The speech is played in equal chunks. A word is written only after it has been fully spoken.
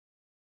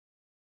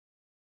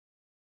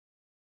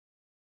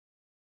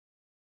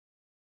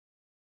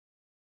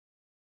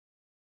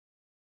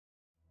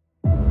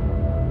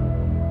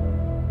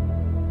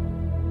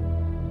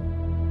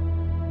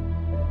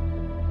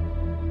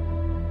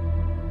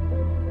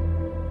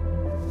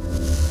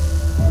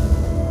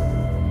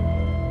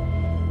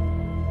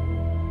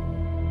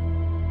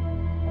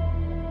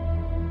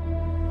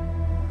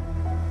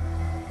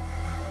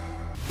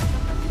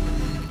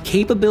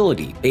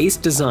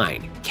Capability-based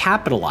design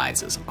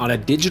capitalizes on a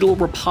digital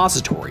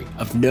repository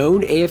of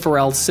known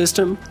AFRL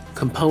system,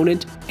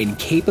 component, and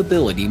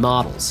capability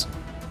models.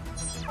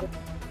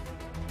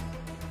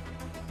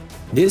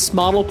 This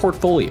model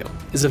portfolio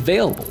is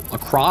available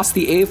across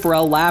the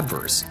AFRL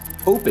Labverse,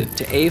 open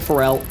to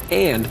AFRL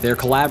and their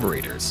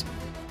collaborators.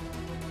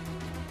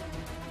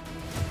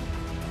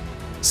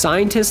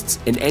 Scientists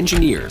and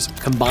engineers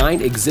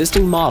combine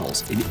existing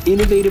models in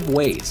innovative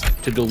ways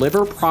to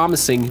deliver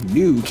promising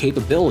new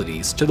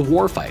capabilities to the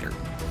warfighter.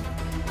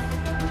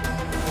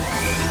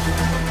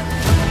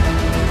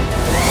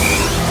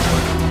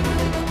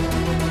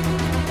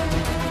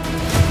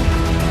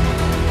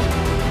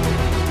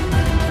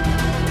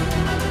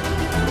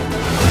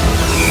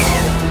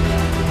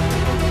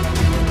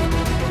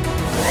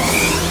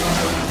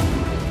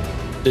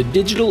 The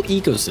digital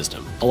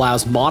ecosystem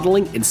allows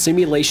modeling and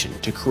simulation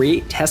to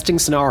create testing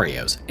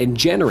scenarios and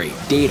generate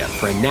data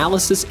for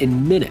analysis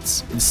in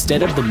minutes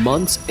instead of the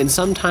months and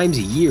sometimes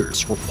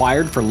years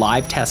required for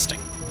live testing.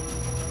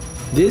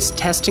 This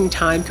testing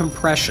time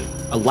compression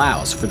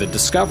allows for the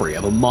discovery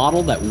of a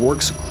model that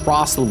works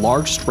across the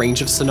largest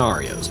range of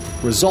scenarios,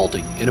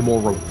 resulting in a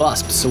more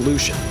robust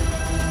solution.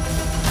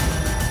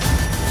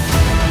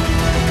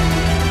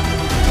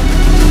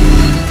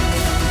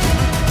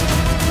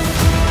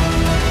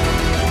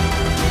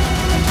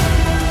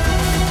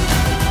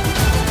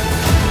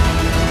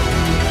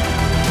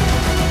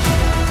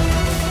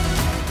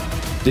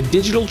 The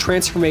digital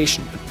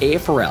transformation of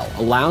AFRL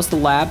allows the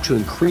lab to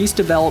increase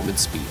development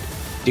speed,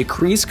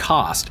 decrease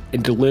cost,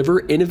 and deliver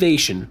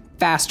innovation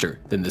faster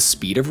than the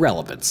speed of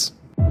relevance.